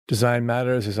Design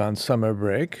Matters is on summer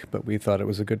break, but we thought it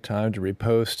was a good time to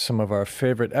repost some of our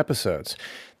favorite episodes.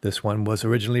 This one was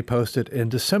originally posted in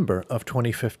December of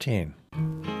 2015.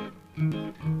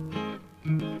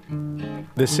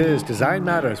 This is Design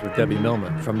Matters with Debbie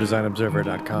Millman from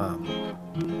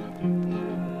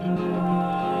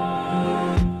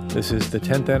DesignObserver.com. This is the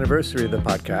 10th anniversary of the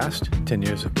podcast, 10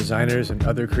 years of designers and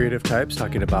other creative types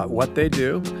talking about what they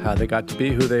do, how they got to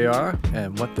be who they are,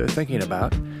 and what they're thinking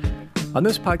about. On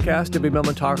this podcast, Debbie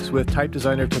Millman talks with type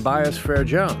designer Tobias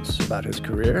Frere-Jones about his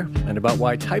career and about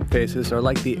why typefaces are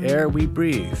like the air we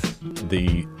breathe.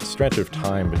 The stretch of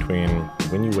time between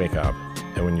when you wake up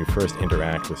and when you first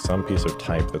interact with some piece of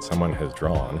type that someone has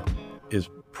drawn is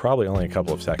probably only a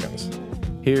couple of seconds.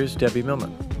 Here's Debbie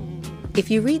Millman.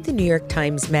 If you read the New York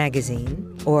Times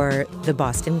Magazine or the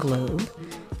Boston Globe,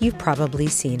 you've probably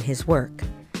seen his work.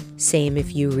 Same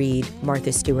if you read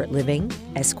Martha Stewart Living,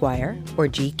 Esquire, or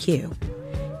GQ.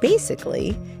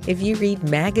 Basically, if you read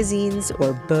magazines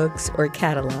or books or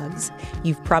catalogs,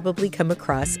 you've probably come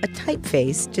across a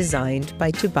typeface designed by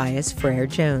Tobias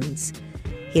Frere-Jones.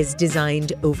 He has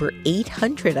designed over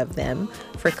 800 of them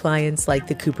for clients like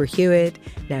the Cooper Hewitt,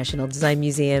 National Design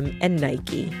Museum, and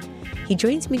Nike. He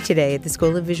joins me today at the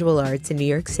School of Visual Arts in New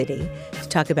York City to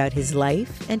talk about his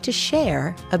life and to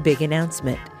share a big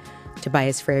announcement.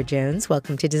 Tobias Frere-Jones,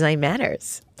 welcome to Design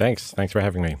Matters. Thanks for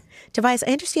having me. Tobias,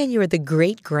 I understand you are the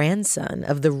great-grandson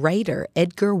of the writer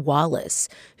Edgar Wallace,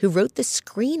 who wrote the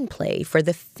screenplay for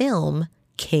the film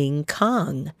King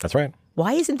Kong. That's right.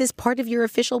 Why isn't this part of your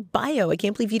official bio? I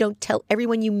can't believe you don't tell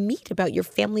everyone you meet about your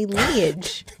family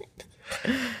lineage.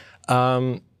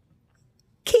 King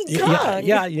Kong.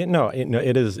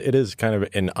 It is kind of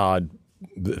an odd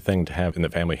thing to have in the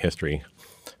family history.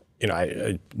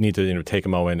 I need to take a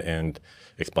moment and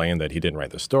explain that he didn't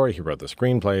write the story. He wrote the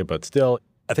screenplay, but still,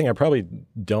 I think I probably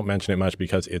don't mention it much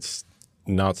because it's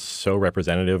not so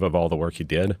representative of all the work he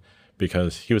did,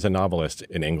 because he was a novelist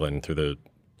in England through the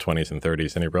 20s and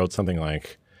 30s, and he wrote something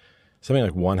like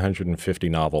 150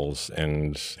 novels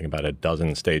and I think about a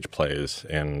dozen stage plays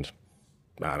and,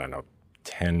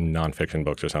 10 nonfiction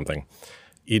books or something.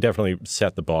 He definitely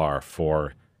set the bar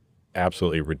for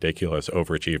absolutely ridiculous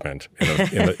overachievement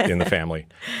in the family.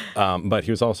 But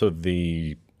he was also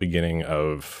the beginning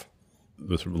of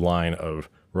this line of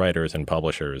writers and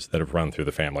publishers that have run through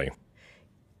the family.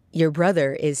 Your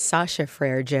brother is Sacha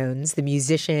Frere-Jones, the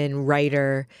musician,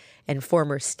 writer, and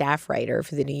former staff writer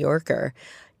for The New Yorker.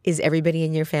 Is everybody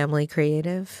in your family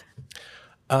creative?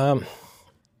 I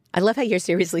love how you're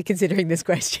seriously considering this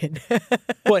question.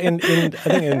 Well, I think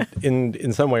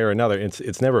in some way or another,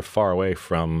 it's never far away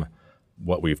from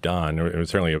what we've done. It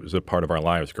was a part of our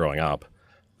lives growing up.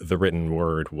 The written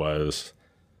word was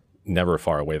never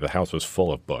far away. The house was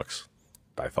full of books.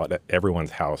 I thought that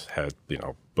everyone's house had,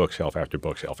 bookshelf after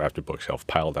bookshelf after bookshelf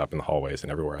piled up in the hallways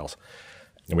and everywhere else.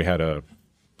 And we had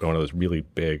one of those really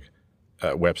big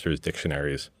Webster's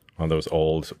dictionaries, one of those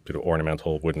old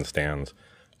ornamental wooden stands,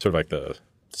 sort of like the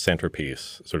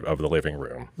centerpiece of the living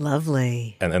room.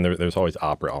 Lovely. And there's always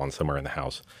opera on somewhere in the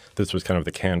house. This was kind of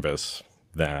the canvas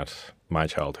that my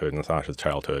childhood and Sasha's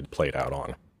childhood played out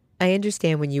on. I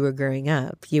understand when you were growing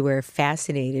up, you were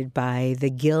fascinated by the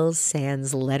Gill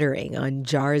Sans lettering on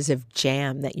jars of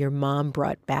jam that your mom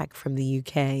brought back from the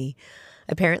UK.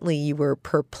 Apparently, you were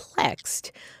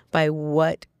perplexed by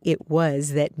what it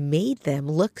was that made them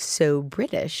look so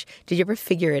British. Did you ever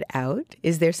figure it out?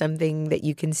 Is there something that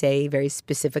you can say very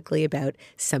specifically about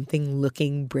something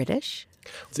looking British?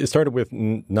 It started with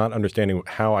not understanding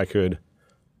how I could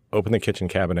open the kitchen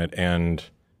cabinet and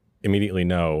immediately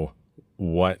know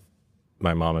what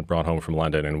my mom had brought home from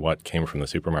London and what came from the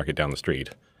supermarket down the street.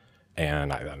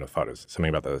 And I thought it was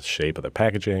something about the shape of the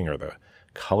packaging or the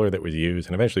color that was used,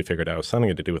 and eventually figured out it was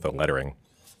something to do with the lettering.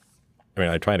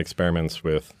 I tried experiments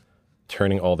with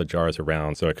turning all the jars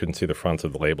around so I couldn't see the fronts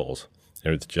of the labels.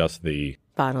 It was just the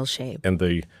bottle shape and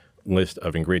the list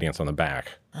of ingredients on the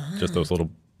back, just those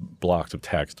little blocks of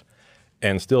text.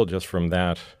 And still just from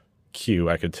that cue,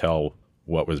 I could tell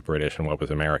what was British and what was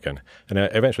American. And I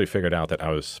eventually figured out that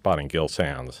I was spotting Gill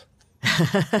Sans,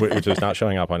 which was not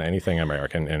showing up on anything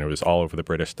American, and it was all over the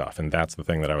British stuff. And that's the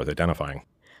thing that I was identifying.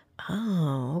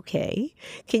 Oh, okay.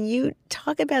 Can you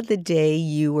talk about the day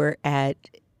you were at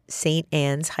St.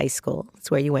 Anne's High School? That's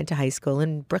where you went to high school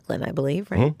in Brooklyn, I believe,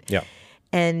 right? Mm-hmm. Yeah.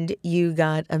 And you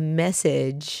got a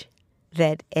message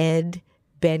that Ed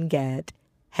Bengat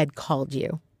had called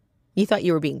you. You thought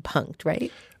you were being punked,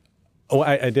 right? Oh,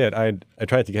 I did. I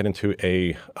tried to get into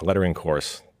a lettering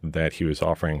course that he was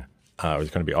offering. I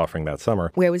was going to be offering that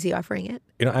summer. Where was he offering it?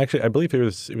 Actually, I believe it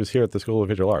was here at the School of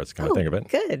Visual Arts, come to think of it.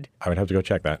 Good. I would have to go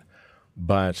check that.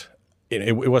 But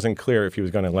it wasn't clear if he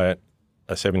was going to let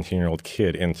a 17-year-old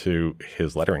kid into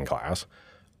his lettering class.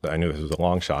 I knew this was a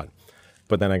long shot.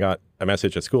 But then I got a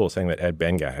message at school saying that Ed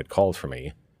Bengat had called for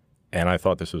me, and I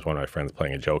thought this was one of my friends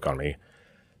playing a joke on me.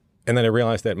 And then I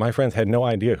realized that my friends had no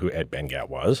idea who Ed Bengat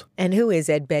was. And who is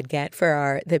Ed Bengat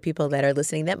for the people that are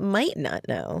listening that might not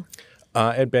know?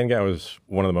 Ed Bengat was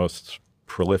one of the most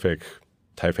prolific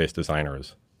typeface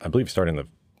designers. I believe he started in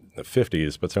the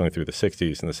 50s, but certainly through the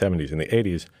 60s and the 70s and the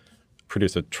 80s,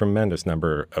 produced a tremendous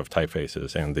number of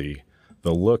typefaces. And the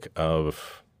look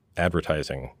of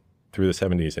advertising through the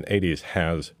 70s and 80s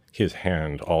has his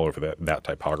hand all over that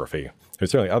typography.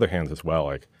 There's certainly other hands as well,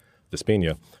 like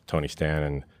Despina, Tony Stan,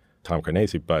 and Tom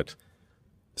Carnesi, but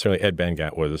certainly Ed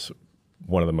Bengat was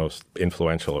one of the most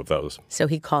influential of those. So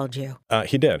he called you?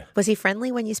 He did. Was he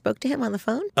friendly when you spoke to him on the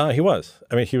phone? He was.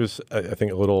 I mean, he was, I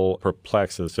think, a little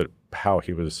perplexed as to how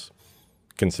he was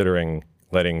considering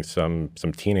letting some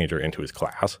teenager into his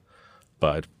class.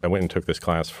 But I went and took this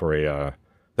class for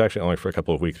actually only for a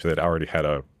couple of weeks, because I'd already had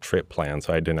a trip planned,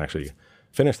 so I didn't actually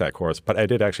finish that course. But I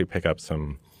did actually pick up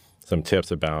some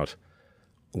tips about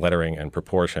lettering and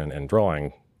proportion and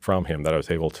drawing from him that I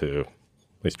was able to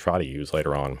at least try to use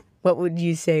later on. What would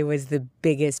you say was the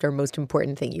biggest or most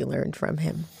important thing you learned from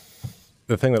him?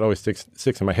 The thing that always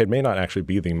sticks in my head may not actually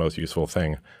be the most useful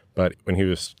thing, but when he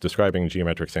was describing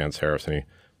geometric sans serifs and he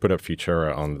put up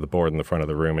Futura on the board in the front of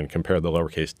the room and compared the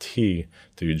lowercase t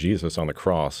to Jesus on the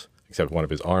cross, except one of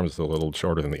his arms is a little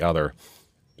shorter than the other,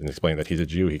 and explained that he's a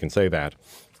Jew, he can say that.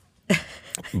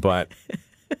 But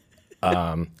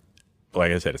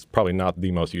like I said, it's probably not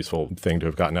the most useful thing to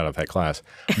have gotten out of that class.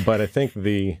 But I think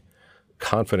the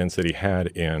confidence that he had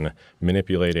in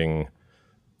manipulating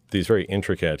these very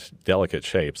intricate, delicate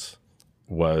shapes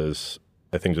was,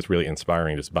 I think, just really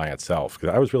inspiring just by itself.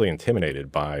 Because I was really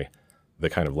intimidated by the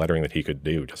kind of lettering that he could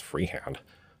do just freehand,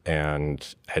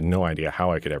 and had no idea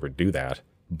how I could ever do that.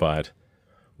 But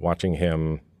watching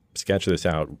him sketch this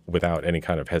out without any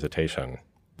kind of hesitation,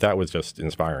 that was just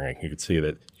inspiring. You could see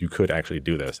that you could actually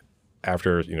do this.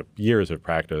 After years of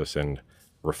practice and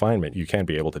refinement, you can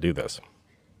be able to do this.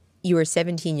 You were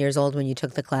 17 years old when you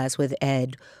took the class with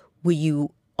Ed. Were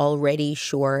you already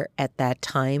sure at that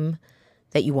time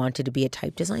that you wanted to be a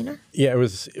type designer? Yeah, it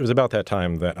was about that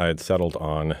time that I had settled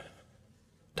on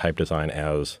type design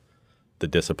as the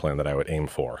discipline that I would aim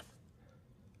for.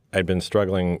 I'd been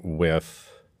struggling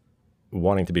with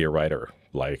wanting to be a writer,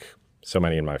 like so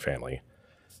many in my family.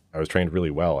 I was trained really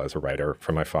well as a writer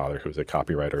from my father, who was a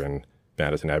copywriter in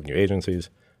Madison Avenue agencies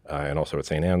and also at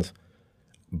St. Anne's.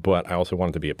 But I also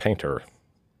wanted to be a painter,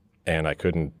 and I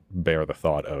couldn't bear the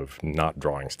thought of not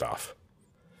drawing stuff.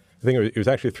 I think it was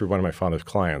actually through one of my father's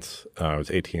clients, it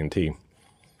was AT&T,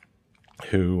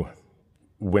 who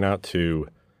went out to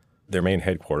their main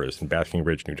headquarters in Basking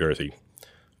Ridge, New Jersey,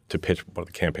 to pitch one of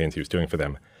the campaigns he was doing for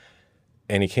them.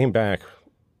 And he came back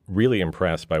really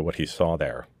impressed by what he saw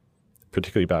there,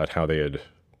 particularly about how they had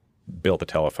built the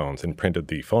telephones and printed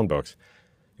the phone books.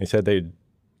 He said they'd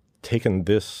taken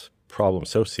this problem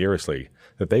so seriously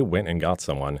that they went and got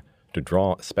someone to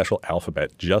draw a special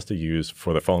alphabet just to use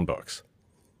for the phone books.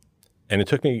 And it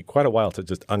took me quite a while to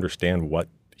just understand what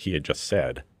he had just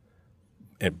said,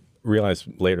 and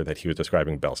realized later that he was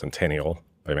describing Bell Centennial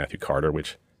by Matthew Carter,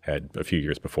 which had a few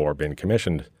years before been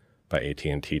commissioned by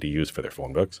AT&T to use for their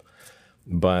phone books.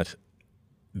 But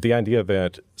the idea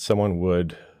that someone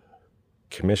would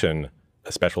commission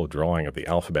a special drawing of the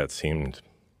alphabet seemed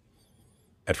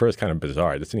at first kind of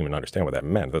bizarre. I just didn't even understand what that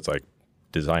meant. That's like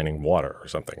designing water or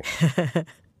something.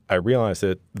 I realized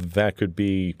that could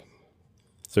be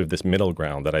sort of this middle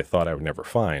ground that I thought I would never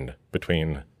find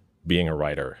between being a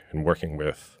writer and working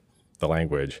with the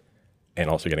language and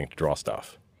also getting to draw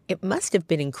stuff. It must have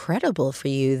been incredible for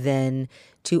you then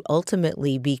to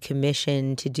ultimately be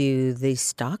commissioned to do the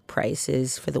stock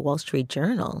prices for the Wall Street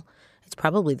Journal. It's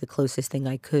probably the closest thing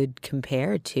I could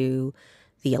compare to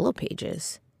the Yellow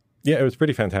Pages. Yeah, it was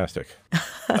pretty fantastic.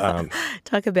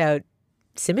 Talk about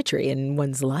symmetry in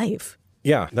one's life.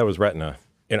 Yeah, that was Retina.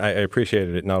 And I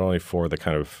appreciated it not only for the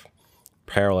kind of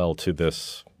parallel to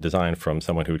this design from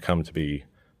someone who would come to be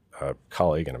a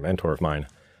colleague and a mentor of mine,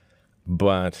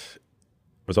 but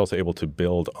was also able to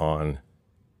build on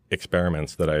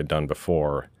experiments that I had done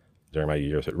before during my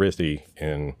years at RISD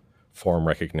in form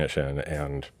recognition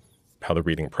and how the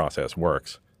reading process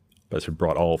works. But it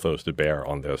brought all of those to bear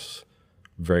on this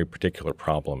very particular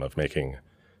problem of making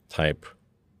type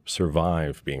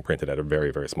survive being printed at a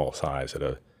very, very small size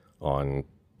on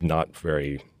not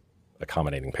very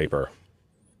accommodating paper.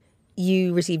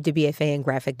 You received a BFA in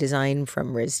graphic design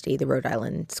from RISD, the Rhode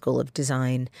Island School of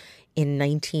Design, in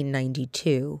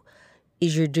 1992.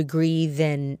 Is your degree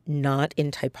then not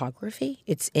in typography?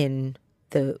 It's in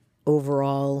the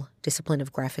overall discipline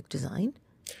of graphic design?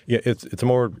 Yeah, it's a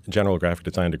more general graphic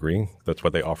design degree. That's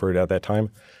what they offered at that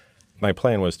time. My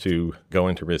plan was to go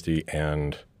into RISD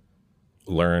and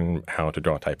learn how to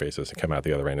draw typefaces and come out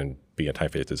the other end and be a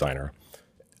typeface designer.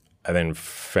 I then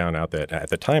found out that at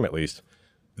the time, at least,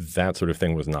 that sort of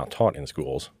thing was not taught in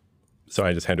schools. So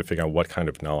I just had to figure out what kind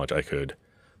of knowledge I could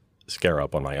scare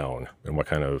up on my own and what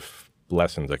kind of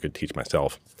lessons I could teach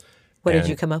myself. What did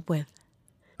you come up with?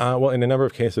 Well, in a number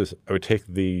of cases, I would take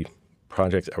the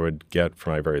projects I would get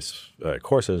from my various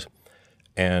courses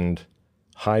and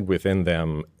hide within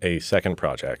them a second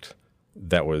project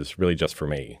that was really just for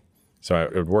me. So I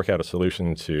would work out a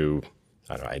solution to,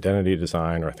 I don't know, identity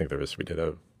design, or I think we did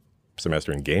a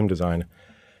semester in game design,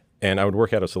 and I would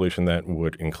work out a solution that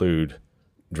would include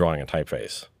drawing a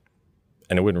typeface.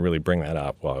 And I wouldn't really bring that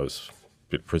up while I was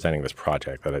presenting this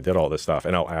project, that I did all this stuff,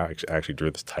 and I actually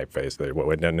drew this typeface.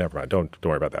 Never mind, don't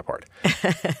worry about that part.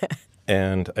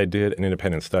 And I did an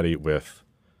independent study with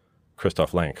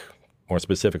Christoph Lenk, more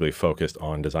specifically focused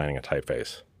on designing a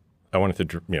typeface. I wanted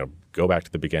to, go back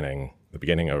to the beginning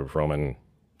of Roman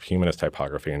humanist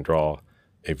typography and draw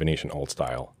a Venetian old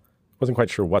style. Wasn't quite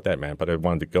sure what that meant, but I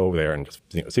wanted to go there and just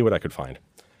see what I could find.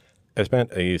 I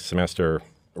spent a semester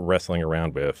wrestling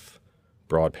around with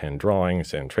broad pen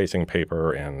drawings and tracing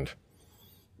paper and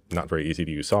not very easy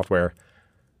to use software.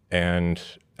 And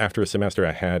after a semester,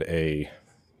 I had a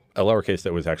lowercase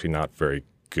that was actually not very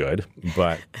good,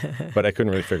 but I couldn't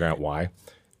really figure out why.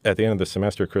 At the end of the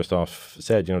semester, Christoph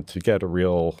said, to get a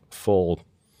real full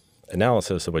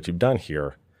analysis of what you've done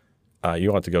here,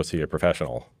 you ought to go see a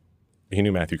professional. He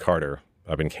knew Matthew Carter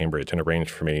up in Cambridge and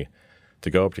arranged for me to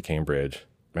go up to Cambridge.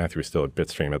 Matthew was still at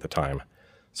Bitstream at the time.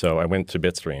 So I went to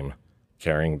Bitstream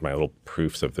carrying my little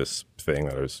proofs of this thing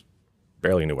that I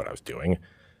barely knew what I was doing.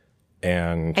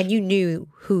 And you knew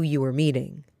who you were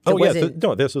meeting.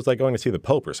 This was like going to see the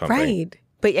Pope or something.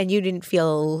 Right. And you didn't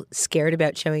feel scared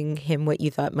about showing him what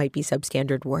you thought might be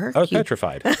substandard work? I was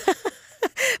petrified.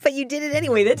 But you did it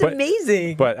anyway. That's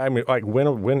amazing. But I mean, like,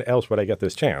 when else would I get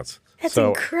this chance? That's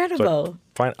incredible. So,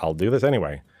 fine, I'll do this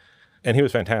anyway. And he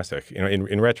was fantastic.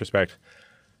 In retrospect,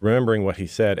 remembering what he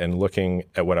said and looking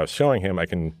at what I was showing him, I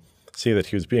can see that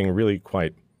he was being really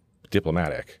quite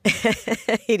diplomatic.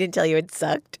 He didn't tell you it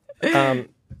sucked?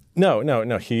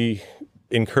 No. He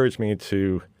encouraged me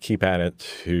to keep at it,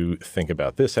 to think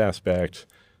about this aspect,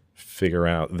 figure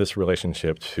out this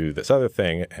relationship to this other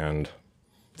thing, and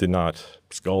did not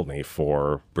scold me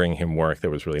for bringing him work that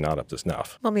was really not up to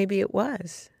snuff. Well, maybe it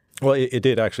was. Well, it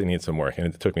did actually need some work,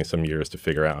 and it took me some years to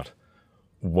figure out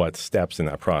what steps in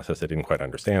that process I didn't quite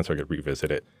understand so I could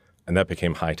revisit it. And that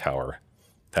became Hightower.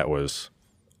 That was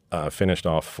finished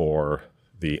off for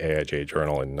the AIJ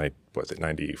Journal in,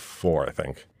 94, I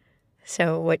think.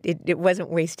 So it wasn't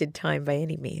wasted time by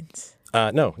any means?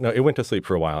 No, it went to sleep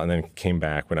for a while and then came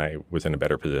back when I was in a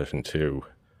better position to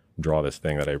draw this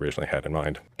thing that I originally had in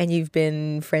mind. And you've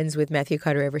been friends with Matthew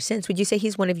Carter ever since. Would you say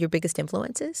he's one of your biggest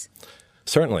influences?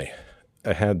 Certainly.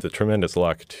 I had the tremendous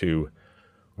luck to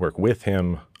work with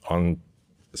him on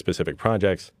specific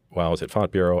projects while I was at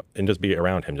Font Bureau and just be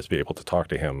around him, just be able to talk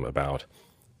to him about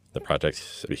the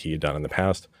projects he had done in the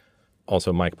past.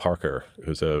 Also, Mike Parker,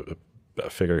 who's a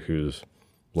figure who's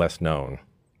less known,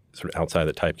 sort of outside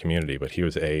the type community, but he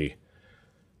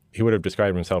would have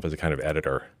described himself as a kind of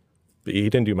editor. He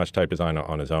didn't do much type design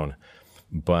on his own,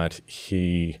 but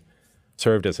he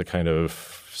served as a kind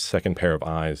of second pair of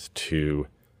eyes to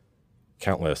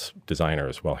countless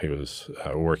designers while he was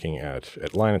working at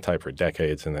Linotype for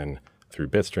decades and then through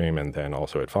Bitstream and then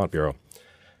also at Font Bureau.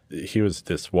 He was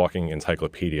this walking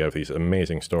encyclopedia of these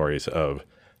amazing stories of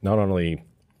not only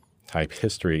type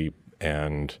history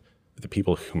and the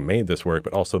people who made this work,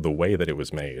 but also the way that it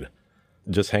was made.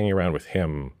 Just hanging around with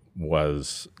him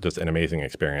was just an amazing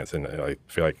experience. And I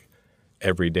feel like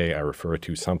every day I refer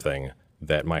to something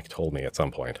that Mike told me at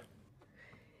some point.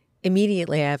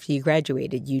 Immediately after you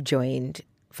graduated, you joined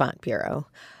Font Bureau.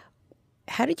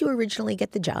 How did you originally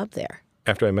get the job there?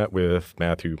 After I met with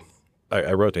Matthew,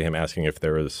 I wrote to him asking if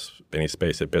there was any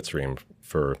space at Bitstream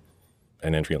for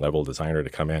an entry-level designer to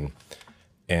come in.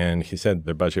 And he said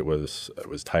their budget was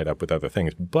tied up with other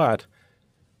things, but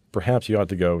perhaps you ought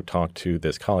to go talk to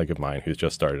this colleague of mine who's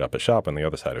just started up a shop on the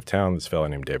other side of town, this fellow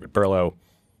named David Burlow.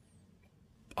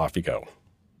 Off you go.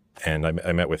 And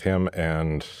I met with him,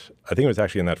 and I think it was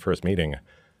actually in that first meeting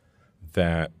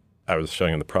that I was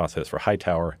showing him the process for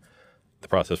Hightower, the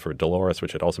process for Dolores,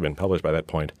 which had also been published by that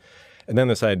point, and then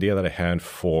this idea that I had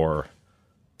for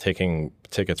taking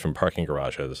tickets from parking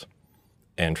garages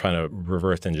and trying to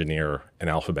reverse engineer an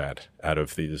alphabet out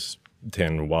of these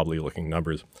 10 wobbly looking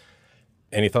numbers.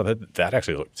 And he thought that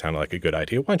actually sounded like a good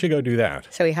idea. Why don't you go do that?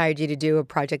 So he hired you to do a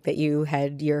project that you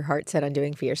had your heart set on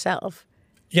doing for yourself.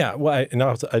 Yeah, well,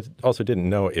 I also didn't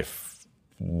know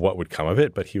what would come of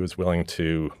it, but he was willing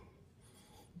to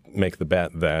make the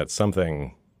bet that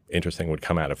something interesting would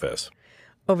come out of this.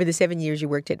 Over the 7 years you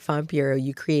worked at Font Bureau,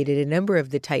 you created a number of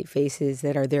the typefaces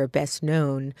that are their best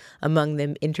known, among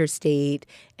them Interstate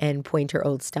and Pointer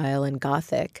Old Style and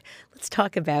Gothic. Let's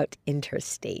talk about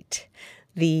Interstate.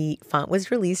 The font was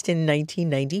released in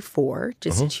 1994,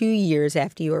 just 2 years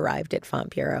after you arrived at Font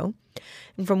Bureau.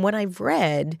 And from what I've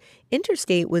read,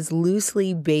 Interstate was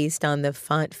loosely based on the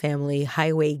font family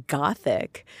Highway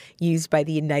Gothic, used by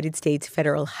the United States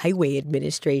Federal Highway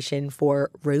Administration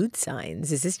for road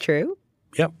signs. Is this true?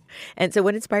 Yep. And so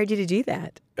what inspired you to do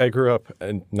that? I grew up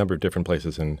in a number of different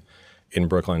places in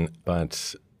Brooklyn,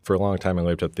 but for a long time I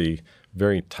lived at the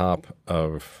very top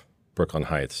of Brooklyn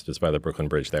Heights, just by the Brooklyn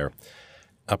Bridge there.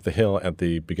 Up the hill at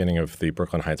the beginning of the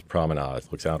Brooklyn Heights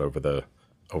Promenade, looks out over the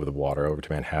water, over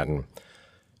to Manhattan.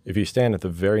 If you stand at the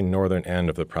very northern end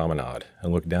of the promenade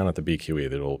and look down at the BQE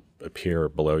that will appear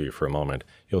below you for a moment,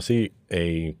 you'll see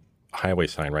a highway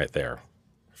sign right there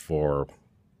for,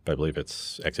 I believe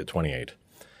it's exit 28.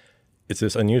 It's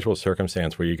this unusual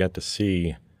circumstance where you get to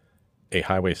see a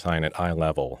highway sign at eye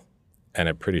level and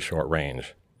at pretty short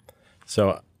range.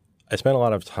 So I spent a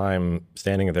lot of time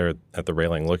standing there at the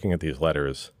railing looking at these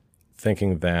letters,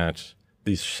 thinking that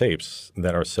these shapes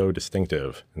that are so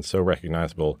distinctive and so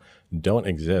recognizable don't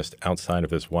exist outside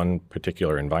of this one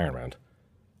particular environment.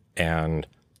 And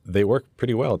they work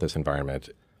pretty well at this environment.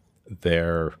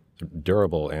 They're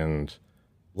durable and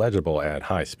legible at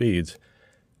high speeds,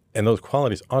 and those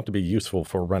qualities ought to be useful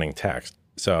for running text.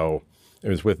 So it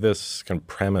was with this kind of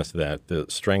premise that the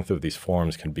strength of these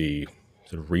forms can be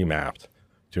sort of remapped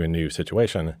to a new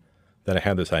situation that I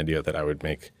had this idea that I would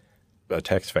make a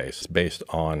text face based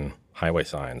on highway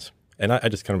signs. And I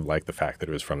just kind of liked the fact that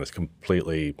it was from this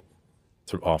completely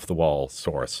sort of off-the-wall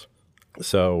source.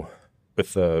 So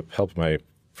with the help of my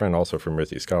friend also from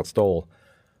RISD, Scott Stoll,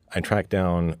 I tracked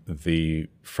down the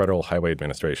Federal Highway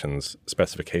Administration's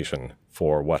specification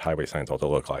for what highway signs ought to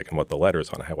look like and what the letters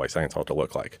on highway signs ought to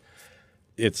look like.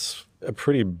 It's a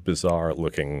pretty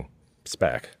bizarre-looking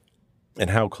spec.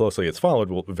 And how closely it's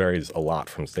followed varies a lot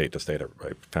from state to state,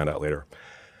 I found out later.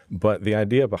 But the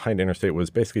idea behind Interstate was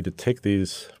basically to take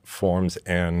these forms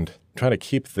and try to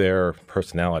keep their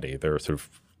personality, their sort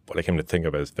of what I came to think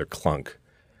of as their clunk,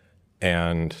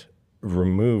 and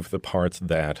remove the parts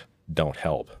that don't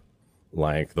help,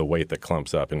 like the weight that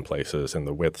clumps up in places and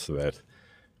the widths that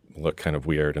look kind of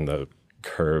weird and the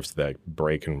curves that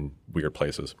break in weird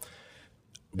places.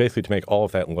 Basically to make all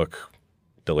of that look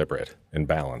deliberate and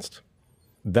balanced.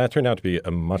 That turned out to be a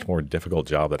much more difficult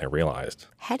job than I realized.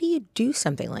 How do you do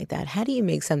something like that? How do you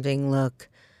make something look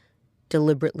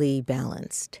deliberately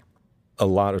balanced? A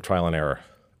lot of trial and error,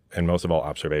 and most of all,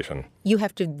 observation. You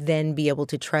have to then be able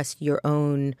to trust your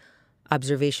own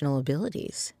observational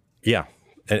abilities. Yeah,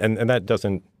 and that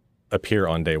doesn't appear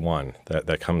on day one.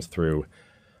 That comes through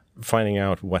finding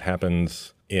out what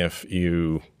happens if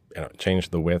you change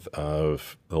the width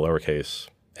of the lowercase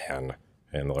n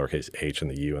and the lowercase h and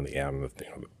the u and the m,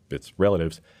 its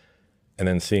relatives, and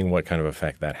then seeing what kind of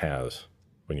effect that has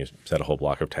when you set a whole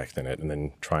block of text in it, and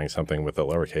then trying something with the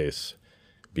lowercase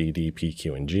b, d, p,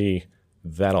 q, and g,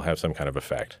 that'll have some kind of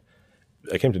effect.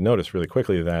 I came to notice really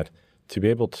quickly that to be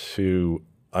able to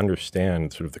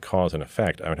understand sort of the cause and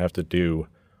effect, I would have to do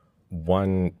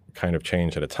one kind of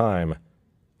change at a time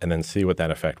and then see what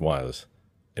that effect was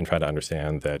and try to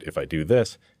understand that if I do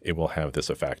this, it will have this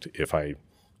effect. If I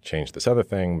change this other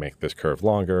thing, make this curve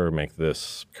longer, make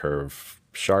this curve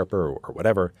sharper or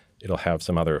whatever, it'll have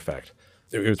some other effect.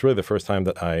 It was really the first time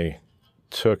that I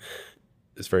took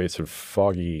this very sort of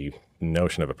foggy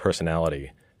notion of a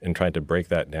personality and tried to break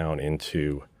that down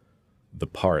into the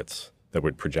parts that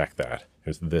would project that. It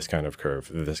was this kind of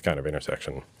curve, this kind of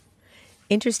intersection.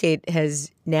 Interstate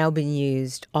has now been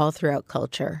used all throughout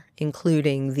culture,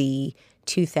 including the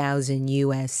 2000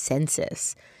 U.S.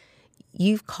 Census.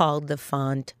 You've called the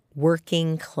font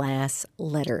working class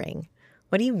lettering.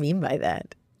 What do you mean by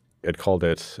that? I'd called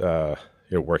it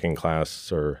working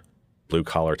class or blue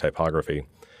collar typography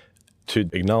to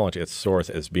acknowledge its source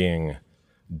as being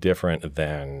different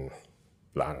than,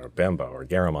 I don't know, Bembo or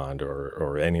Garamond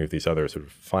or any of these other sort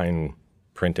of fine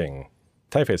printing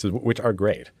typefaces, which are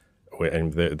great.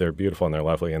 And they're beautiful and they're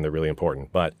lovely and they're really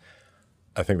important. But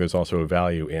I think there's also a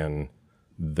value in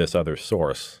this other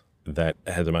source that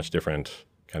has a much different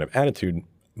kind of attitude,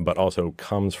 but also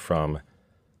comes from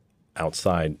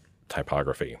outside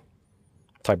typography.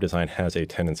 Type design has a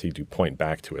tendency to point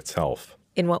back to itself.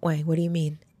 In what way? What do you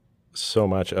mean? So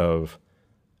much of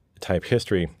type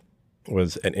history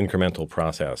was an incremental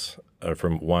process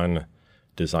from one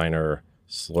designer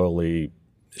slowly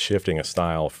shifting a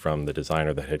style from the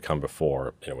designer that had come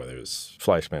before, whether it was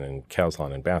Fleischmann and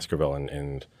Causlan and Baskerville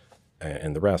and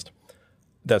the rest.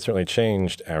 That certainly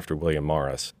changed after William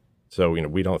Morris. So,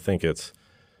 we don't think it's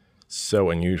so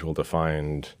unusual to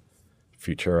find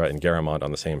Futura and Garamond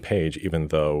on the same page, even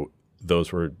though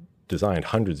those were designed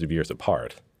hundreds of years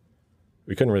apart.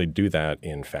 We couldn't really do that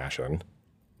in fashion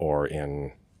or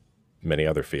in many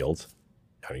other fields.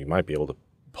 You might be able to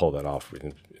pull that off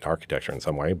in architecture in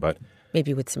some way, but...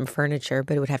 Maybe with some furniture,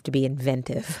 but it would have to be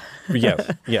inventive.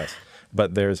 Yes.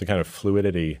 But there's a kind of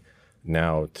fluidity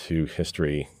now to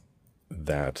history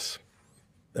that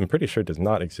I'm pretty sure does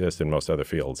not exist in most other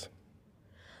fields.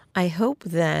 I hope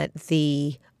that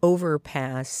the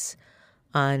overpass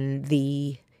on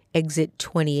the exit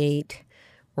 28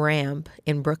 ramp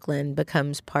in Brooklyn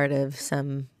becomes part of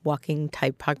some walking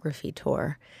typography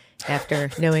tour. After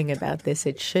knowing about this,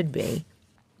 it should be.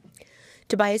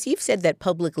 Tobias, you've said that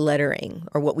public lettering,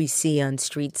 or what we see on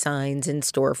street signs and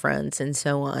storefronts and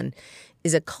so on,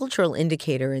 is a cultural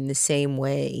indicator in the same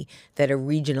way that a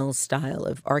regional style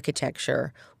of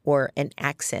architecture or an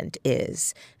accent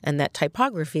is, and that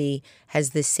typography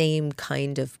has the same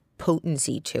kind of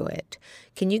potency to it.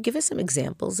 Can you give us some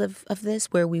examples of this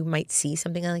where we might see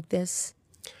something like this?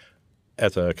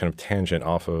 As a kind of tangent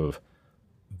off of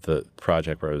the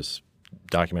project where I was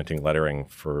documenting lettering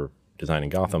for designing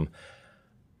Gotham,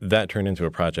 that turned into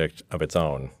a project of its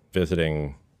own,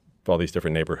 visiting all these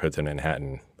different neighborhoods in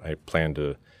Manhattan. I planned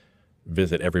to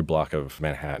visit every block of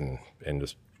Manhattan and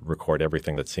just record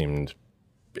everything that seemed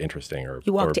interesting.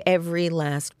 You walked every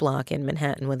last block in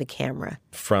Manhattan with a camera.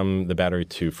 From the Battery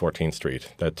to 14th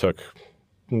Street. That took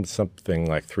something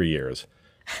like 3 years.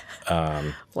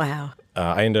 Wow.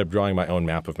 I ended up drawing my own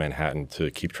map of Manhattan to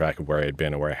keep track of where I had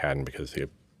been and where I hadn't, because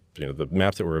the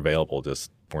maps that were available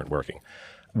just weren't working.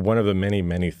 One of the many,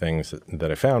 many things that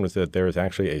I found was that there is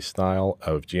actually a style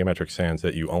of geometric sans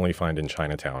that you only find in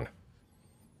Chinatown.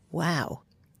 Wow.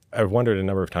 I've wondered a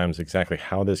number of times exactly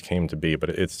how this came to be, but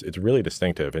it's really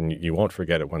distinctive, and you won't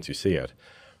forget it once you see it.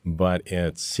 But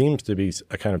it seems to be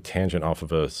a kind of tangent off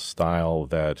of a style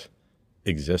that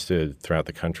existed throughout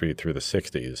the country through the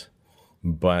 60s,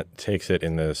 but takes it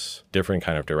in this different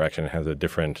kind of direction. It has a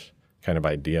different kind of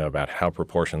idea about how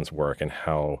proportions work and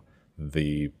how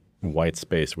the white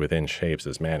space within shapes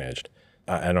is managed.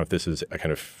 I don't know if this is a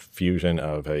kind of fusion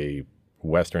of a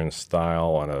Western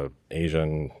style on a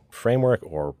Asian framework,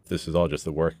 or this is all just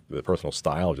the personal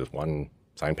style of just one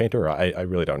sign painter. I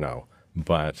really don't know.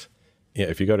 But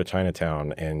if you go to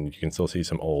Chinatown and you can still see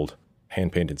some old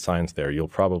hand-painted signs there, you'll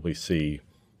probably see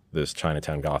this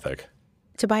Chinatown Gothic.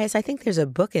 Tobias, I think there's a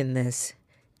book in this,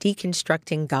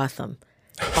 Deconstructing Gotham.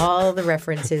 All the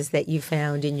references that you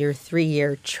found in your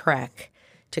 3-year trek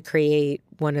to create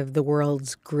one of the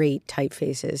world's great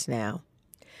typefaces now.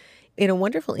 In a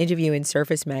wonderful interview in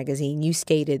Surface magazine, you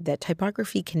stated that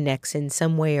typography connects in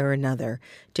some way or another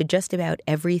to just about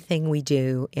everything we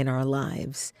do in our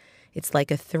lives. It's like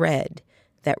a thread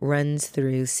that runs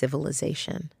through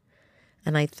civilization.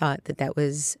 And I thought that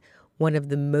was one of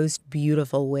the most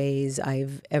beautiful ways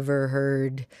I've ever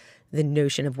heard the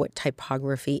notion of what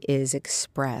typography is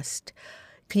expressed.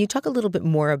 Can you talk a little bit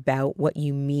more about what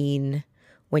you mean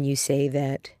when you say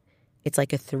that it's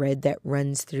like a thread that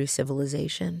runs through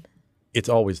civilization? It's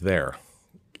always there.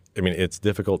 I mean, it's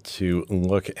difficult to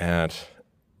look at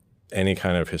any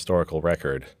kind of historical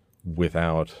record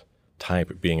without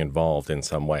type being involved in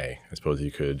some way. I suppose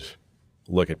you could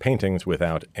look at paintings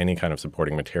without any kind of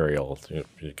supporting material,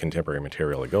 contemporary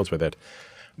material that goes with it.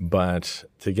 But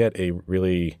to get a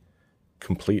really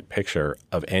complete picture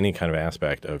of any kind of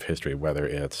aspect of history, whether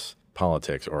it's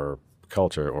politics or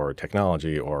culture or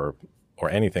technology or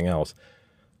anything else,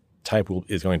 type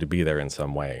is going to be there in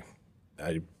some way.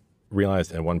 I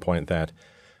realized at one point that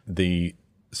the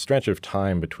stretch of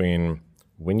time between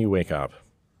when you wake up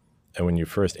and when you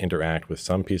first interact with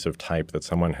some piece of type that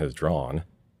someone has drawn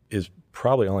is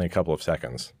probably only a couple of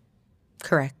seconds.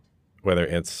 Correct. Whether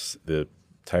it's the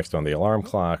text on the alarm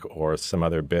clock or some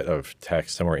other bit of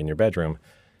text somewhere in your bedroom,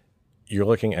 you're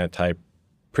looking at type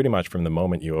pretty much from the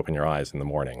moment you open your eyes in the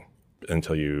morning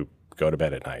until you go to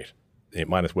bed at night. It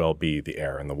might as well be the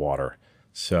air and the water.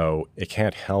 So it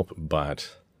can't help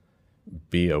but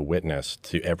be a witness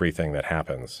to everything that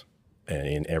happens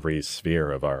in every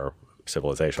sphere of our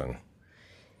civilization.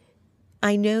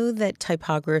 I know that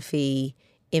typography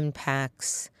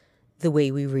impacts the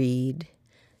way we read,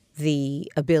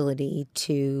 the ability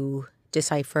to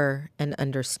decipher and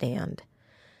understand.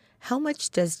 How much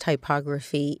does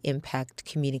typography impact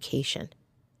communication?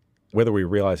 Whether we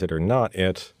realize it or not,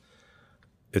 it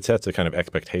sets a kind of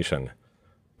expectation,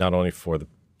 not only for the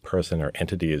person or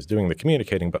entity is doing the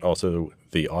communicating, but also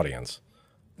the audience.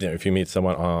 If you meet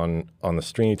someone on the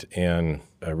street in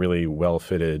a really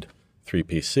well-fitted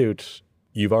three-piece suit,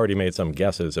 you've already made some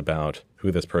guesses about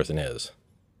who this person is.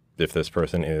 If this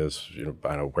person is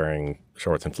wearing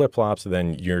shorts and flip-flops,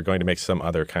 then you're going to make some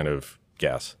other kind of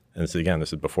guess. And this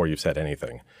is before you've said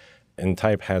anything. And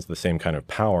type has the same kind of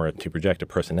power to project a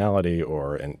personality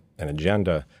or an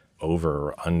agenda over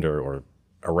or under or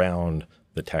around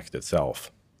the text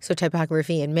itself. So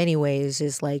typography in many ways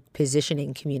is like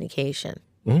positioning communication.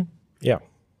 Mm-hmm. Yeah.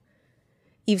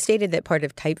 You've stated that part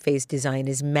of typeface design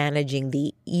is managing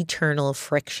the eternal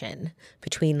friction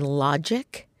between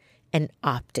logic and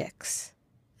optics.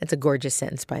 That's a gorgeous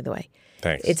sentence, by the way.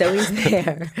 Thanks. It's always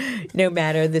there, no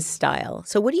matter the style.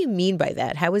 So what do you mean by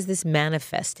that? How is this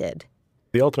manifested?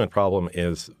 The ultimate problem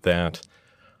is that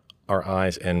our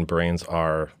eyes and brains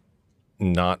are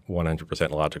not 100%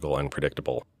 logical and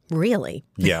predictable. Really?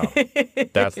 Yeah,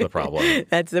 that's the problem.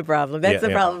 That's the problem. That's the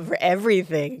problem for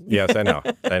everything. Yes, I know.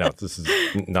 This is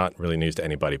not really news to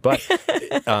anybody, but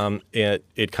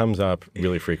it comes up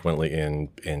really frequently in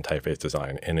typeface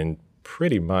design, and in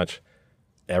pretty much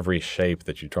every shape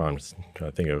that you draw. I'm just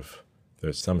trying to think of,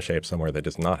 there's some shape somewhere that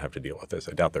does not have to deal with this.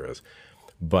 I doubt there is.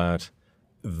 But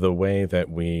the way that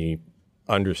we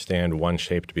understand one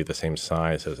shape to be the same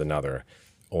size as another,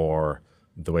 or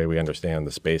the way we understand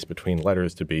the space between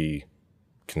letters to be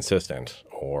consistent,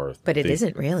 but it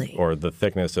isn't really, or the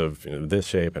thickness of this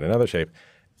shape and another shape,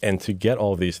 and to get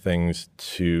all of these things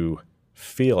to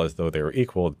feel as though they were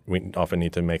equal, we often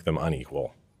need to make them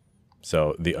unequal.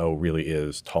 So the O really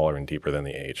is taller and deeper than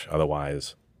the H.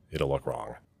 Otherwise, it'll look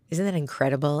wrong. Isn't that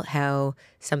incredible how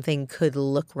something could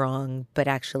look wrong but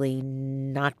actually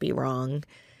not be wrong,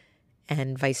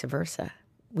 and vice versa?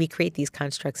 We create these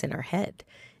constructs in our head.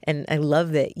 And I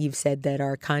love that you've said that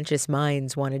our conscious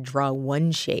minds want to draw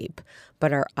one shape,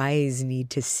 but our eyes need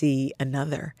to see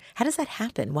another. How does that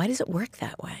happen? Why does it work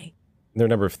that way? There are a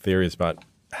number of theories about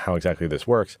how exactly this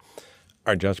works.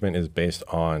 Our judgment is based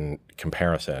on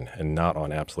comparison and not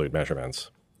on absolute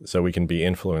measurements. So we can be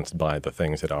influenced by the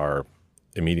things that are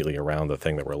immediately around the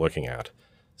thing that we're looking at.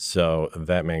 So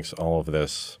that makes all of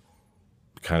this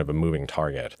kind of a moving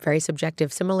target. Very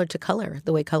subjective, similar to color,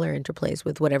 the way color interplays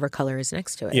with whatever color is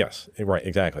next to it. Yes, right,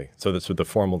 exactly. So the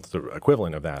formal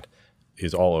equivalent of that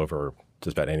is all over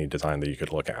just about any design that you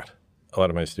could look at. A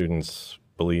lot of my students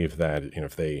believe that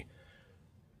if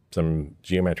some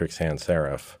geometric sans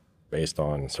serif based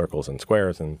on circles and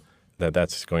squares, and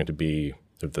that's going to be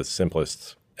the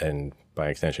simplest and by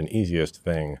extension easiest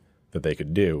thing that they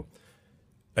could do.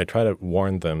 I try to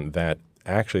warn them that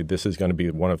actually this is going to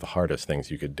be one of the hardest things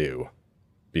you could do,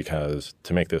 because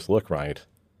to make this look right,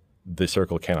 the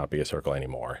circle cannot be a circle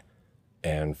anymore.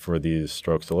 And for these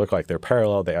strokes to look like they're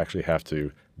parallel, they actually have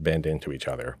to bend into each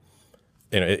other.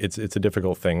 It's a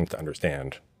difficult thing to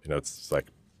understand. It's like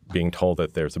being told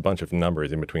that there's a bunch of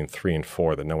numbers in between 3 and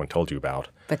 4 that no one told you about.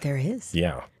 But there is.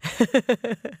 Yeah.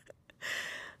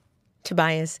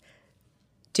 Tobias,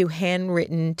 do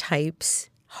handwritten types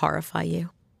horrify you?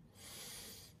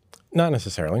 Not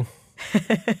necessarily.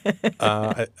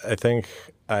 I think,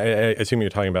 I assume you're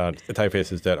talking about the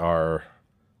typefaces that are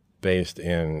based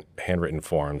in handwritten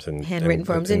forms. And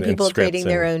people creating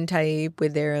their own type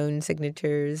with their own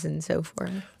signatures and so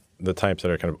forth. The types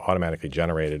that are kind of automatically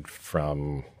generated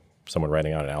from someone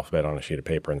writing out an alphabet on a sheet of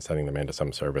paper and sending them into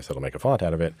some service that'll make a font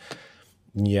out of it.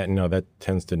 Yeah, no, that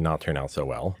tends to not turn out so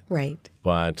well. Right.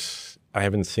 But I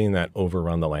haven't seen that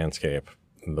overrun the landscape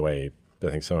the way I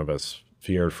think some of us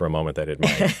feared for a moment that it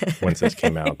might once this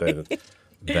came out,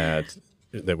 that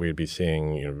we'd be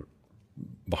seeing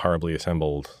horribly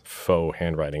assembled faux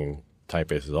handwriting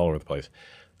typefaces all over the place.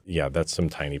 Yeah, that's some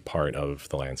tiny part of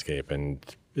the landscape, and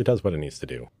it does what it needs to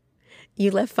do.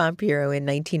 You left Font Bureau in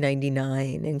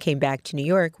 1999 and came back to New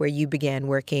York, where you began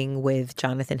working with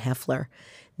Jonathan Heffler.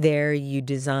 There you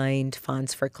designed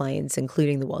fonts for clients,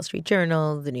 including the Wall Street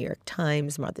Journal, the New York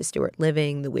Times, Martha Stewart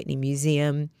Living, the Whitney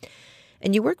Museum.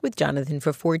 And you worked with Jonathan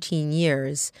for 14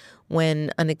 years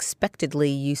when unexpectedly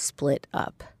you split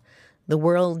up. The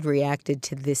world reacted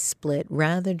to this split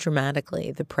rather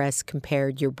dramatically. The press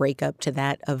compared your breakup to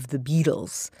that of the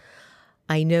Beatles.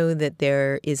 I know that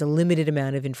there is a limited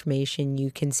amount of information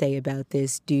you can say about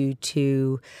this due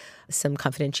to some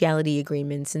confidentiality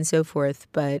agreements and so forth,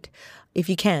 but if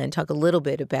you can, talk a little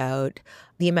bit about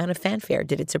the amount of fanfare.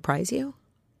 Did it surprise you?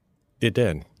 It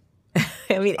did.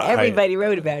 I mean, everybody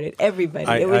wrote about it.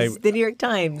 Everybody. It was the New York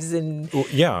Times and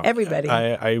everybody.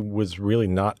 I was really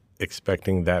not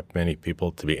expecting that many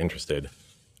people to be interested,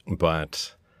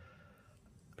 but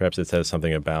perhaps it says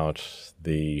something about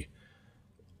the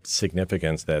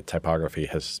significance that typography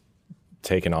has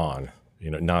taken on,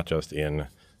 not just in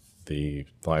the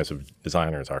lives of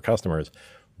designers, our customers,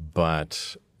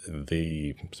 but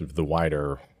the sort of the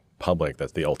wider public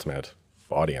that's the ultimate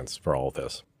audience for all of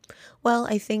this. Well,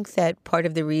 I think that part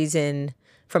of the reason,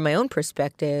 from my own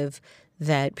perspective,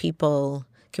 that people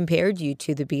compared you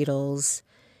to the Beatles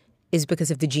is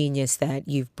because of the genius that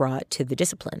you've brought to the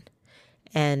discipline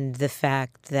and the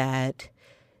fact that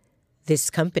this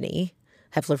company,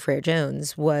 Heffler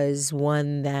Frere-Jones, was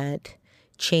one that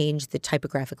changed the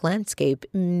typographic landscape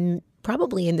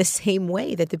probably in the same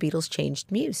way that the Beatles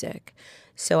changed music.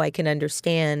 So I can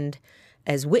understand,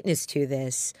 as witness to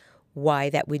this, why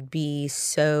that would be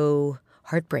so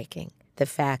heartbreaking. The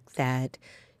fact that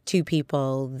two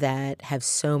people that have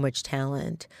so much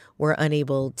talent were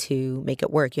unable to make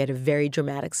it work. You had a very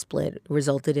dramatic split,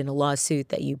 resulted in a lawsuit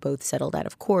that you both settled out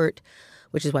of court,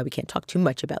 which is why we can't talk too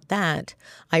much about that.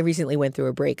 I recently went through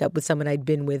a breakup with someone I'd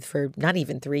been with for not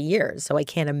even 3 years, so I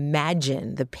can't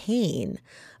imagine the pain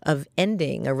of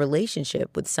ending a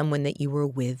relationship with someone that you were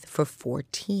with for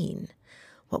 14.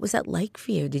 What was that like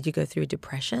for you? Did you go through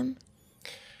depression?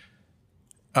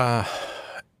 Yeah,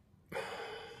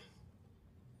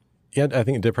 I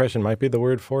think depression might be the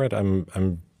word for it.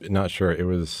 I'm not sure. It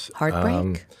was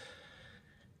heartbreak.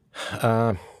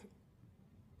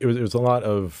 It was a lot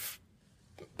of.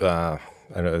 I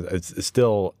don't know. It's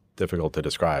still difficult to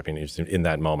describe. In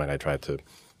that moment, I tried to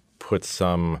put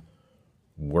some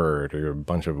word or a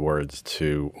bunch of words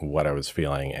to what I was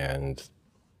feeling and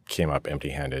came up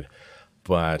empty-handed.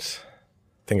 But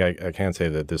I think I can say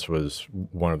that this was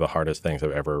one of the hardest things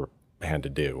I've ever had to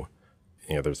do.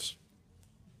 There's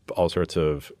all sorts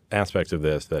of aspects of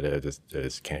this that I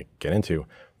just can't get into,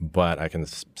 but I can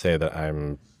say that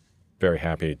I'm very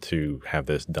happy to have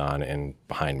this done and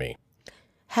behind me.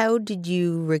 How did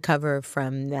you recover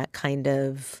from that kind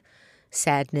of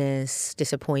sadness,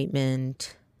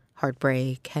 disappointment,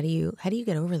 heartbreak? How do you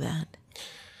get over that?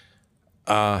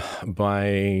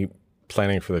 By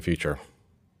planning for the future.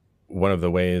 One of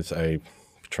the ways I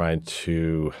tried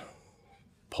to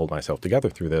pull myself together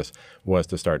through this was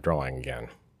to start drawing again.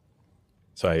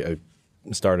 So I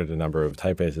started a number of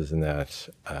typefaces in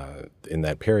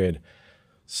that period,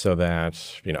 so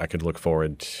that I could look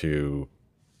forward to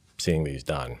seeing these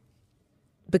done.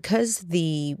 Because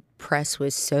the press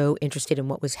was so interested in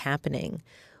what was happening,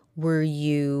 were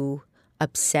you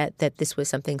upset that this was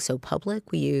something so public?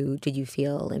 Did you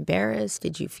feel embarrassed?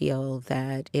 Did you feel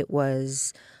that it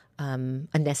was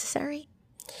unnecessary?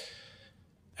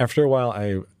 After a while,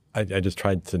 I just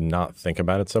tried to not think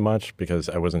about it so much because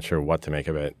I wasn't sure what to make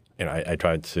of it. I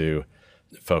tried to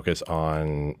focus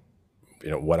on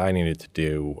what I needed to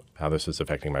do, how this was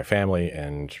affecting my family,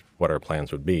 and what our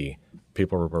plans would be.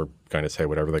 People were going to say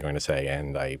whatever they're going to say,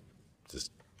 and I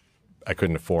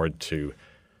couldn't afford to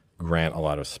grant a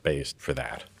lot of space for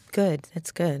that. Good.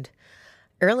 That's good.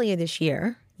 Earlier this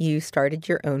year, you started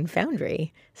your own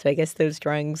foundry, so I guess those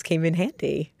drawings came in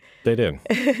handy. They did.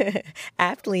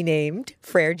 Aptly named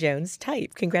Frere-Jones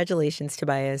Type. Congratulations,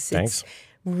 Tobias. Thanks. It's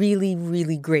really,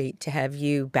 really great to have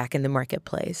you back in the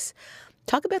marketplace.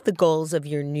 Talk about the goals of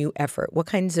your new effort. What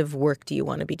kinds of work do you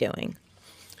want to be doing?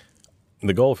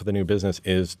 The goal for the new business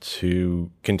is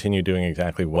to continue doing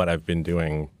exactly what I've been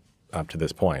doing up to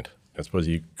this point. I suppose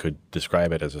you could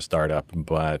describe it as a startup,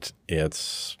 but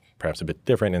it's perhaps a bit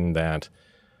different in that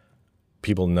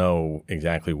people know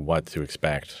exactly what to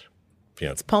expect.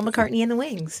 It's Paul McCartney and the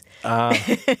Wings.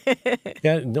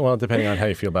 Yeah, well, depending on how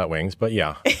you feel about Wings, but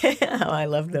yeah. I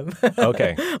love them.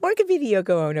 Okay. Or it could be the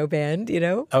Yoko Ono band,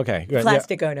 Okay.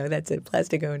 Plastic Ono, that's it,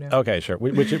 Plastic Ono. Okay, sure.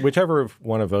 Whichever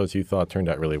one of those you thought turned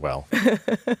out really well.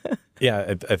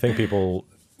 Yeah, I think people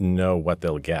know what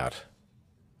they'll get,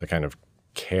 the kind of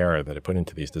care that I put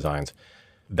into these designs.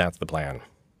 That's the plan.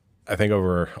 I think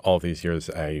over all these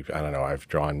years, I don't know, I've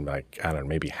drawn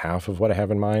maybe half of what I have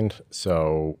in mind.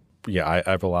 So yeah, I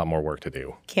have a lot more work to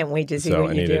do. Can't wait to see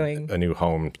what you're doing. So I need a new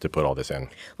home to put all this in.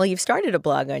 Well, you've started a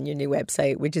blog on your new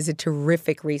website, which is a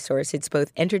terrific resource. It's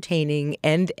both entertaining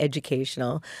and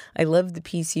educational. I love the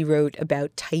piece you wrote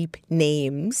about type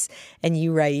names. And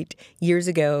you write, years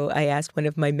ago, I asked one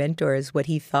of my mentors what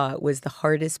he thought was the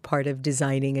hardest part of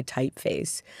designing a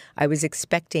typeface. I was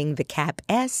expecting the cap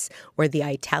S or the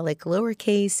italic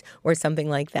lowercase or something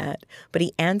like that. But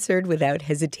he answered without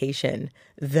hesitation,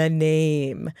 the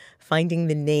name. finding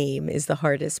the name is the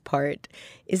hardest part.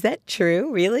 Is that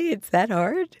true? Really? It's that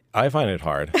hard? I find it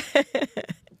hard.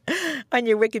 On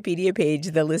your Wikipedia page,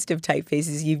 the list of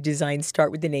typefaces you've designed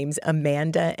start with the names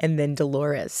Amanda and then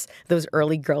Dolores. Those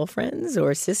early girlfriends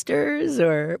or sisters,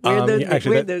 or where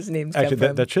did those names come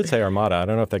from? That should say Armada. I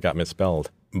don't know if that got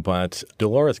misspelled, but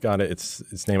Dolores got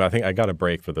its name. I think I got a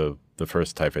break for the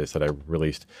first typeface that I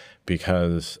released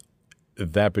because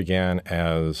that began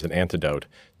as an antidote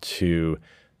to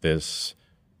this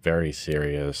very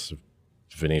serious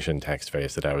Venetian text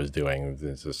face that I was doing.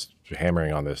 Just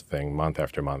hammering on this thing month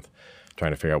after month,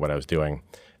 trying to figure out what I was doing.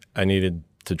 I needed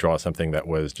to draw something that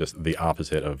was just the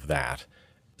opposite of that.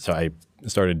 So I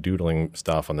started doodling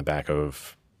stuff on the back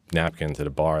of napkins at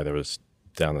a bar that was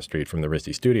down the street from the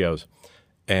RISD studios,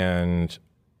 and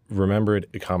remembered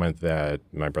a comment that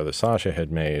my brother Sasha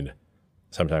had made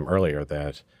sometime earlier,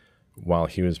 that while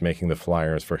he was making the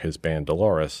flyers for his band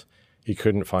Dolores, he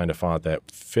couldn't find a font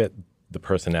that fit the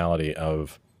personality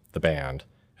of the band.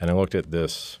 And I looked at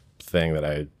this thing that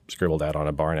I scribbled out on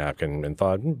a bar napkin and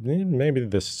thought, maybe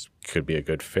this could be a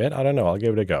good fit. I don't know. I'll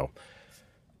give it a go.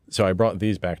 So I brought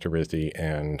these back to RISD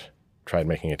and tried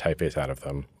making a typeface out of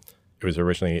them. It was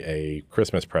originally a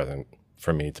Christmas present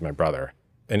from me to my brother.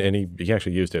 And he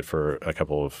actually used it for a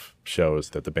couple of shows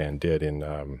that the band did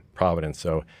in Providence.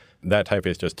 So that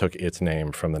typeface just took its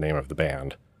name from the name of the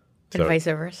band. And vice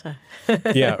versa.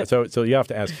 Yeah. So you have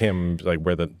to ask him like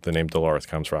where the name Dolores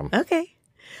comes from. Okay.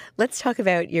 Let's talk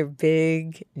about your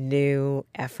big new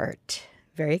effort.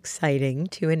 Very exciting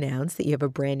to announce that you have a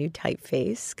brand new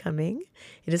typeface coming.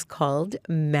 It is called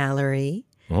Mallory.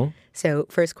 Mm-hmm. So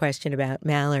first question about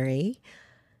Mallory.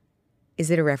 Is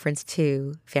it a reference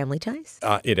to Family Ties?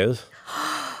 It is.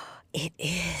 It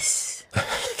is.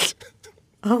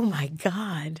 Oh, my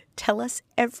God. Tell us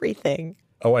everything.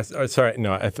 Oh, sorry.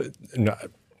 No, no.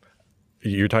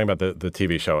 You're talking about the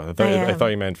TV show. I thought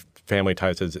you meant Family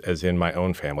Ties as in my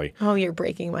own family. Oh, you're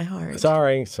breaking my heart.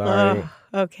 Sorry. Oh,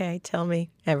 okay, tell me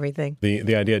everything.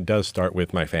 The idea does start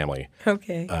with my family.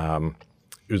 Okay.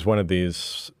 It was one of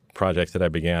these projects that I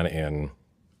began in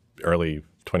early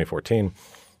 2014.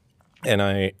 And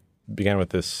I began with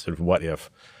this sort of what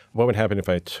if. What would happen if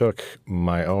I took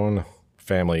my own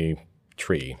family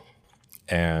tree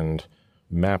and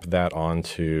mapped that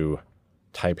onto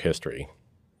type history?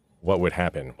 What would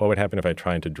happen? What would happen if I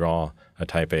tried to draw a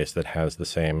typeface that has the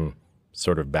same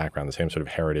sort of background, the same sort of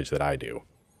heritage that I do?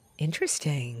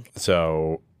 Interesting.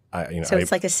 So,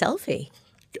 it's like a selfie.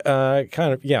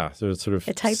 Kind of, yeah. So it's sort of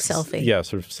a type selfie. Yeah,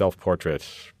 sort of self-portrait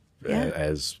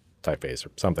as typeface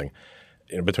or something.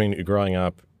 Between growing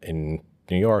up in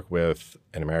New York with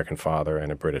an American father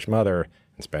and a British mother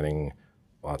and spending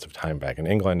lots of time back in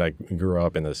England, I grew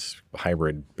up in this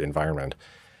hybrid environment.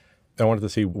 I wanted to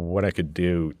see what I could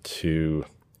do to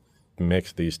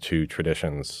mix these two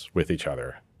traditions with each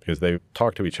other, because they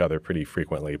talk to each other pretty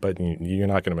frequently, but you're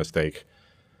not going to mistake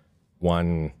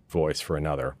one voice for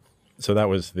another. So that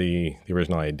was the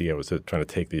original idea, was trying to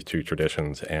take these two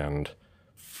traditions and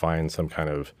find some kind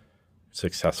of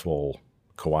successful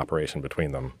cooperation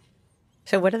between them.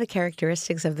 So what are the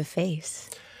characteristics of the face?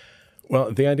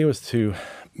 Well, the idea was to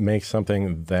make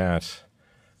something that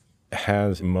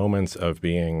has moments of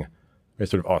being very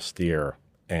sort of austere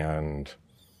and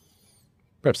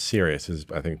perhaps serious, is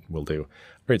I think will do.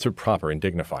 Very sort of proper and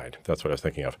dignified. That's what I was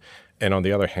thinking of. And on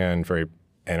the other hand, very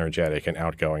energetic and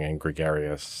outgoing and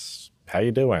gregarious. How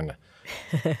you doing?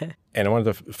 And I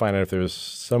wanted to find out if there was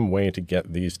some way to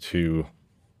get these two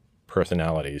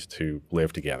personalities to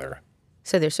live together.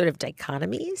 So there's sort of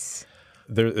dichotomies?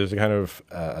 There's a kind of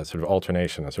a sort of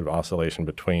alternation, a sort of oscillation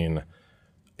between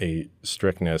a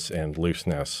strictness and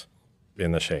looseness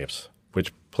in the shapes,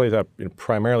 which plays out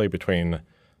primarily between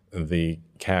the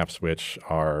caps, which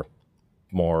are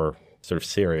more sort of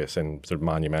serious and sort of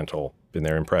monumental in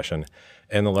their impression,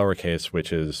 and the lowercase,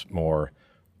 which is more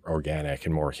organic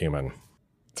and more human.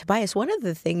 Tobias, one of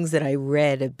the things that I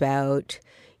read about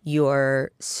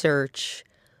your search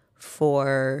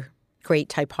for great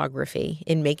typography,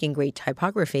 in making great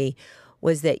typography,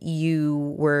 was that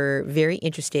you were very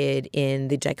interested in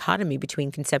the dichotomy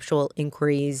between conceptual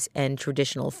inquiries and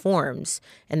traditional forms,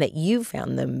 and that you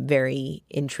found them very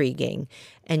intriguing.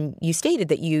 And you stated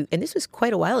that and this was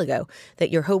quite a while ago,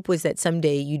 that your hope was that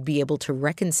someday you'd be able to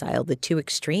reconcile the two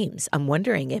extremes. I'm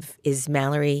wondering is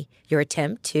Mallory your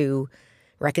attempt to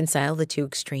reconcile the two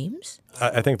extremes?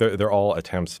 I think they're all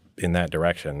attempts in that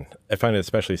direction. I find it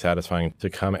especially satisfying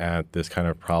to come at this kind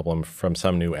of problem from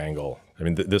some new angle. I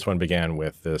mean, this one began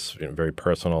with this very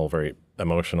personal, very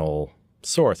emotional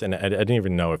source, and I didn't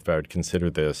even know if I would consider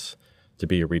this to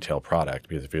be a retail product,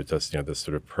 because if it's just, this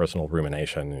sort of personal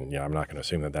rumination, and, I'm not going to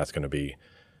assume that that's going to be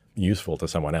useful to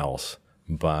someone else.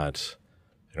 But,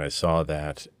 I saw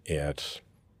that it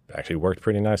actually worked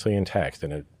pretty nicely in text,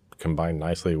 and it combined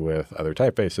nicely with other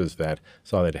typefaces that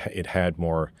saw that it had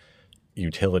more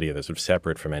utility that's sort of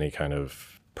separate from any kind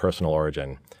of personal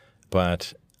origin.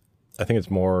 But I think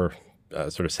it's more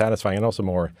sort of satisfying and also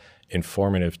more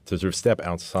informative to sort of step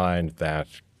outside that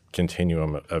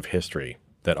continuum of history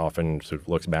that often sort of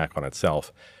looks back on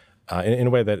itself in a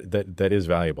way that is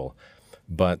valuable,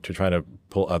 but to try to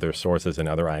pull other sources and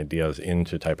other ideas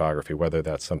into typography, whether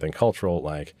that's something cultural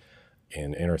like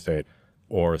in Interstate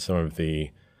or some of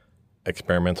the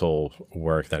experimental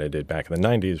work that I did back in the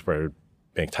 90s where I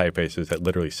make typefaces that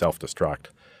literally self-destruct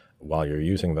while you're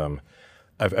using them.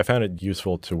 I found it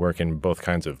useful to work in both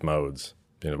kinds of modes,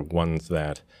 ones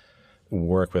that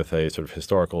work with a sort of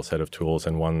historical set of tools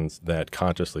and ones that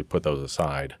consciously put those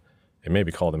aside and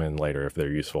maybe call them in later if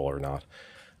they're useful or not.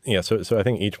 Yeah, so I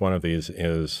think each one of these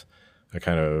is a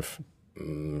kind of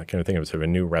think of it as sort of a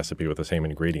new recipe with the same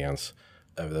ingredients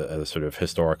of the sort of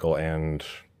historical and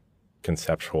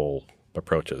conceptual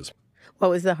approaches.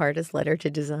 What was the hardest letter to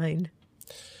design?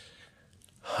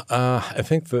 I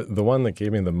think the one that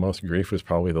gave me the most grief was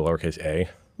probably the lowercase a.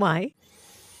 Why?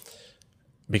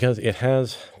 Because it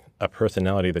has a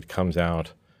personality that comes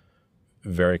out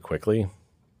very quickly.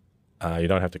 You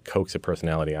don't have to coax a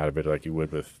personality out of it like you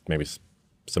would with maybe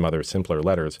some other simpler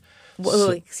letters. Well,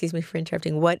 excuse me for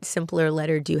interrupting. What simpler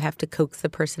letter do you have to coax the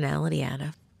personality out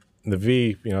of? The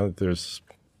V, there's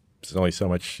only so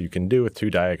much you can do with two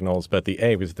diagonals, but the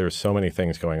A, because there's so many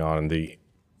things going on and the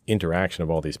interaction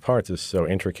of all these parts is so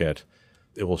intricate,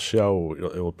 it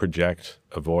will project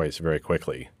a voice very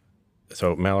quickly.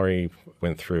 So Mallory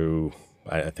went through,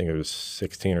 I think it was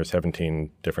 16 or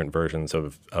 17 different versions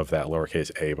of that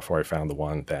lowercase a before I found the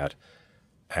one that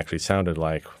actually sounded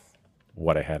like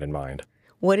what I had in mind.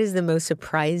 What is the most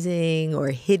surprising or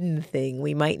hidden thing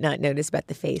we might not notice about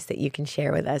the face that you can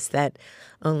share with us that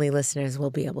only listeners will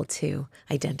be able to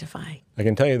identify? I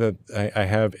can tell you that I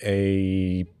have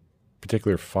a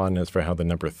particular fondness for how the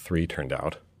number 3 turned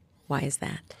out. Why is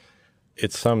that?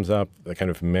 It sums up the kind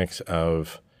of mix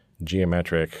of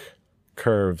geometric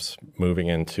curves moving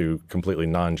into completely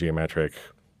non-geometric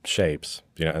shapes.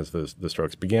 As the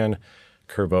strokes begin,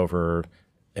 curve over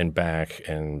and back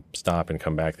and stop and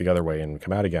come back the other way and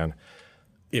come out again.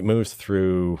 It moves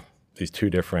through these two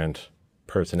different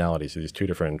personalities, these two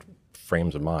different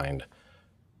frames of mind,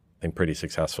 I think pretty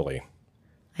successfully.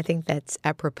 I think that's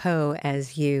apropos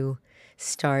as you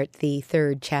start the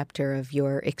third chapter of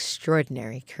your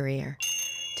extraordinary career.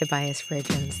 Tobias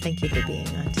Frere-Jones, thank you for being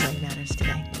on Design Matters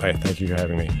today. All right, thank you for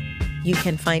having me. You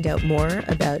can find out more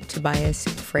about Tobias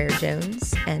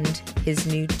Frere-Jones and his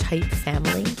new type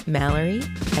family, Mallory,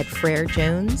 at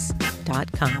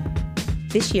FrereJones.com.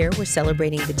 This year, we're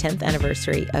celebrating the 10th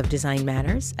anniversary of Design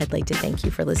Matters. I'd like to thank you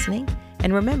for listening.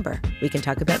 And remember, we can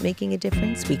talk about making a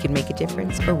difference, we can make a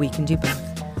difference, or we can do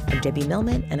both. I'm Debbie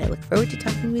Millman, and I look forward to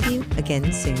talking with you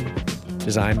again soon.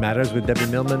 Design Matters with Debbie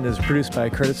Millman is produced by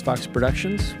Curtis Fox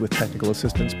Productions with technical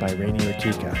assistance by Rainey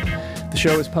Ortica. The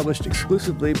show is published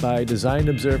exclusively by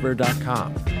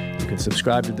DesignObserver.com. You can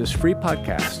subscribe to this free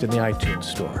podcast in the iTunes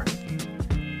Store.